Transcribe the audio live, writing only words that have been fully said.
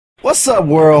What's up,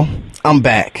 world? I'm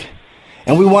back.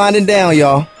 And we winding down,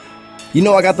 y'all. You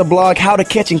know I got the blog, How to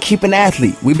Catch and Keep an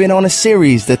Athlete. We've been on a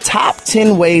series, the top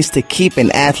 10 ways to keep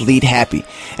an athlete happy.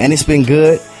 And it's been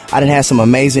good. I done had some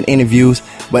amazing interviews,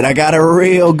 but I got a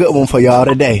real good one for y'all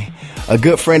today. A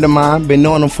good friend of mine, been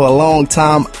knowing him for a long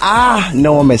time. I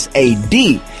know him as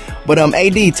AD. But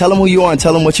AD, tell him who you are and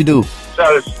tell him what you do.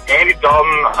 So this is Andy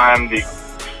Dalton. I'm the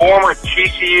former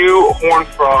TCU Horned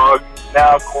Frog,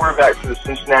 now quarterback for the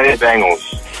Cincinnati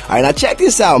Bengals. All right, now check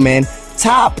this out, man.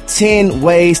 Top 10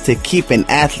 ways to keep an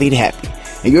athlete happy.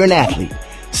 And you're an athlete.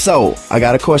 So I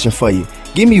got a question for you.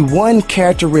 Give me one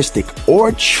characteristic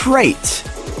or trait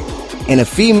in a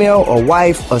female or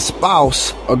wife, a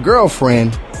spouse, a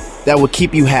girlfriend that would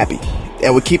keep you happy,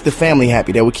 that would keep the family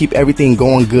happy, that would keep everything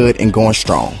going good and going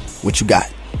strong. What you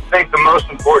got? I think the most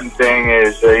important thing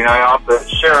is, you have to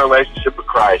share a relationship with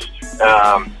Christ.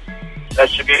 That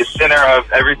should be the center of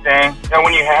everything.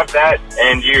 When you have that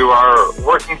and you are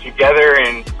working together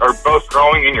and are both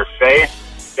growing in your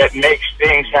faith, that makes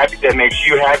things happy, that makes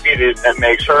you happy, that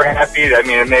makes her happy,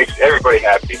 it makes everybody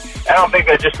happy. I don't think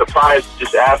that just applies to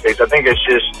just athletes. I think it's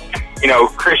just,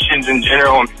 Christians in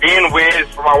general. And being with,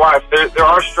 for my wife, there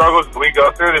are struggles that we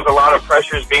go through. There's a lot of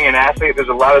pressures being an athlete. There's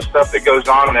a lot of stuff that goes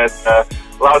on that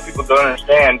a lot of people don't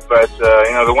understand. But,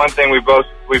 the one thing we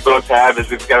both have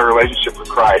is we've got a relationship with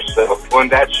Christ. So when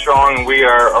that's strong and we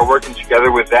are working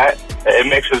together with that, it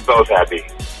makes us both happy.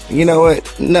 You know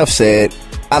what? Enough said.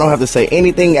 I don't have to say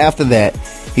anything after that.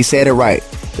 He said it right.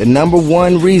 The number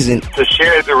one reason to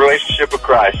share the relationship with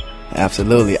Christ.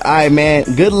 Absolutely. All right, man.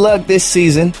 Good luck this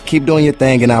season. Keep doing your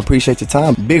thing, and I appreciate your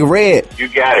time. Big Red. You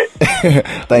got it.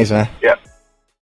 Thanks, man. Yep.